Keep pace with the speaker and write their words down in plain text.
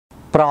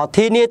ប្រ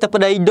ធានាធិប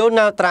តី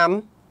Donald Trump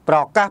ប្រ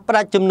កាសផ្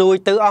តាច់ជំនួយ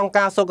ទៅអង្គ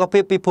ការសុខភា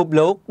ពពិភព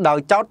លោកដោយ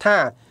ចោទថា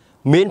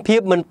មានភា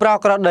ពមិនប្រ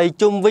ក្រតី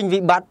ជុំវិញវិ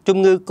បត្តិជំ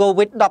ងឺ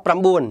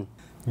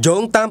COVID-19 យោ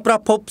ងតាមប្រ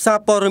ភពសារ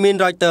ព័ត៌មាន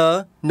Reuters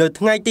នៅ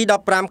ថ្ងៃទី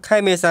 15 ខែ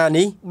មេសា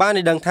នេះបាន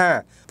ឲ្យដឹងថា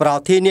ប្រ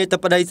ធានាធិ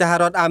បតីសហ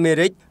រដ្ឋអាមេ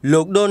រិក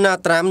លោក Donald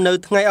Trump នៅ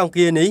ថ្ងៃអង្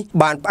គារនេះ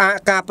បានផ្អាក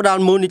ការផ្ដ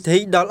ល់មូលនិធិ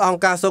ដល់អង្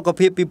គការសុខ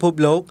ភាពពិភព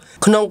លោក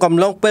ក្នុងកំ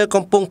ឡុងពេល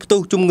កំពុងផ្ទុះ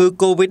ជំងឺ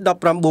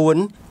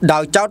COVID-19 ដោ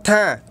យចោទ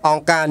ថាអ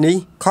ង្គការនេះ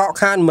ខក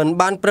ខានមិន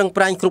បានប្រឹង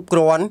ប្រែងគ្រប់គ្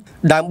រាន់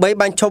ដើម្បី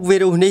បញ្ឈប់វី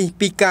រុសនេះ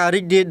ពីការ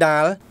រីករាលដា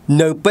ល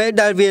នៅពេល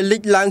ដែលវាលេ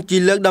ចឡើងជា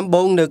លើកដំ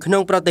បូងនៅក្នុ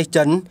ងប្រទេស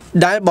ចិន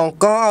ដែលបង្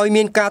កឲ្យ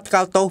មានការថ្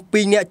កោលទោស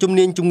ពីអ្នកជំ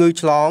នាញជំងឺ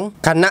ឆ្លង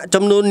ខណៈ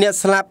ចំនួនអ្នក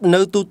ស្លាប់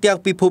នៅទូទាំង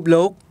ពិភព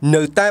លោក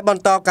នៅតែប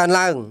ន្តកើន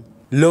ឡើង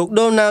លោក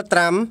Donald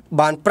Trump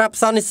បានប្រាប់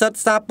សន្និសីទ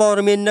សារព័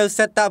ត៌មាននៅ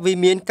សេតវិ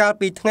មានកាល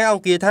ពីថ្ងៃអ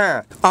ង្គារថា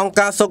អង្គ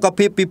ការសុខ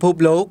ភាពពិភព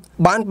លោក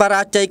បានប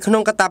រាជ័យក្នុ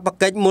ងកាតព្វ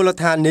កិច្ចមូល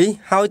ដ្ឋាននេះ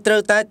ហើយត្រូ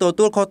វតែទ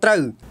ទួលខុសត្រូ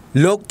វ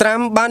លោក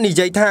Trump បាននិ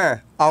យាយថា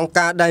អង្គ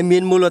ការដែលមា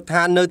នមូលដ្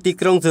ឋាននៅទី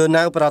ក្រុងហ្សឺ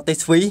ណែវប្រទេស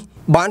ស្វីស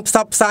បានផ្ស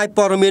ព្វផ្សាយ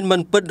ព័ត៌មានមិ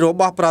នពិតរ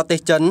បស់ប្រទេស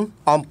ចិន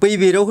អំពី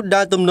វីរុស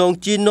ដែលទំនង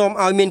ជានាំ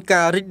ឲ្យមាន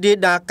ការរីករាល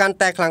ដាលកាន់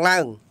តែខ្លាំងឡើ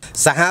ង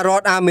សហរ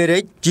ដ្ឋអាមេរិ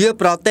កជា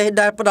ប្រទេស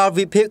ដែលផ្ដល់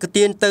វិភាគ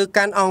ទានទៅ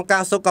កាន់អង្គកា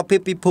រសុខភាព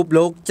ពិភព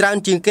លោកច្រើន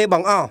ជាងគេប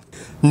ង្អស់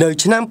នៅ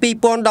ឆ្នាំ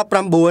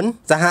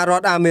2019សហរ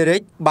ដ្ឋអាមេរិ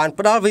កបាន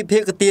ផ្ដល់វិភា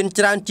គទាន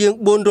ច្រើនជាង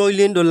$400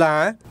 លាន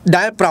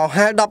ដែលប្រ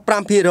ហែល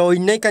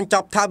 15% នៃកញ្ច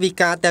ប់ថវិ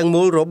កាទាំង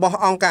មូលរបស់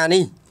អង្គការ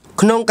នេះ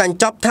ក្នុងកញ្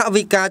ចប់ថ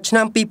វិកាឆ្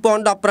នាំ2018-2019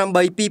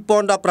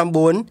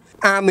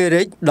អាមេ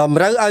រិកត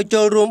ម្រូវឲ្យ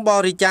ចូលរួមប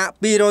រិច្ចាគ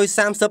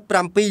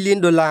$237 លាន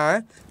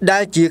ដែ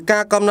លជាកា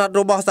រកំណត់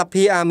របស់ស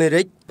ភាអាមេ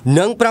រិក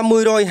និង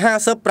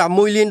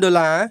$656 លាន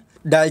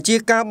ដែលជា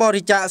ការប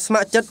រិច្ចាគស្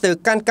ម័គ្រចិត្តទៅ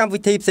កាន់កម្មវិ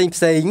ធី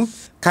ផ្សេងៗ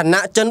ខ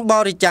ណៈចិនប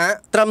រិច្ចាគ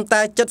ត្រឹម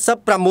តែ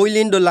$76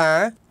 លាន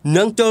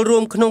និងចូលរួ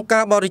មក្នុង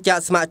ការបរិច្ចាគ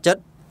ស្ម័គ្រចិត្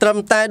តត្រឹម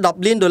តែ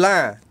$10 លាន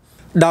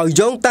ដោយ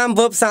យោងតាម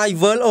website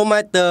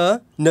Worldometer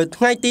នៅ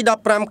ថ្ងៃទី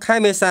 15 ខែ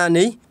មេសា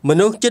នេះម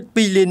នុស្សជិត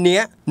2 លាននា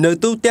ក់នៅ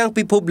ទូទាំង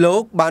ពិភពលោ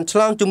កបានឆ្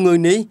លងជំងឺ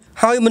នេះ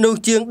ហើយមនុស្ស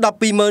ជាង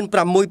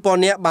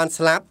 126,000 នាក់បាន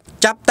ស្លាប់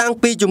ចាប់តាំង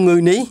ពីជំងឺ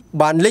នេះ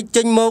បានលេច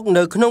ចេញមក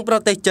នៅក្នុងប្រ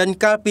ទេសចិន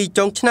កាលពី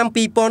ចុងឆ្នាំ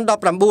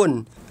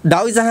2019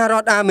ដោយសហរ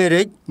ដ្ឋអាមេ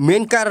រិកមា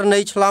នករណី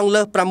ឆ្លង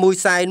លើស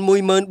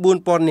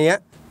 614,000 នា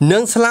ក់និ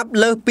ងស្លាប់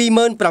លើស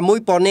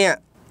 26,000 នាក់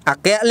អ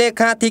គ្គលេ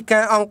ខាធិកា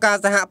រអង្គការ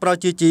សហប្រ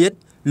ជាជាតិ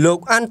លោក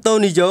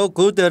Antonio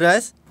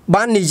Guterres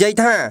បាននិយាយ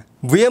ថា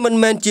វាមិន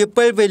មែនជា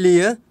ពេលវេលា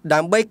ដើ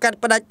ម្បីកាត់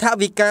ផ្តាច់ថ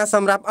វិកាស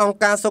ម្រាប់អង្គ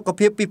ការសុខ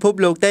ភាពពិភព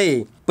លោកទេ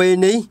ពេល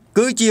នេះ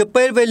គឺជា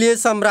ពេលវេលា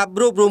សម្រាប់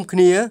រួបរวมគ្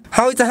នា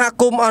ហើយសហ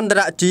គមន៍អន្ត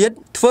រជាតិ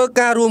ធ្វើ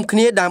ការរួមគ្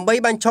នាដើម្បី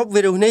បញ្ឈប់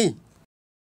វីរុសនេះ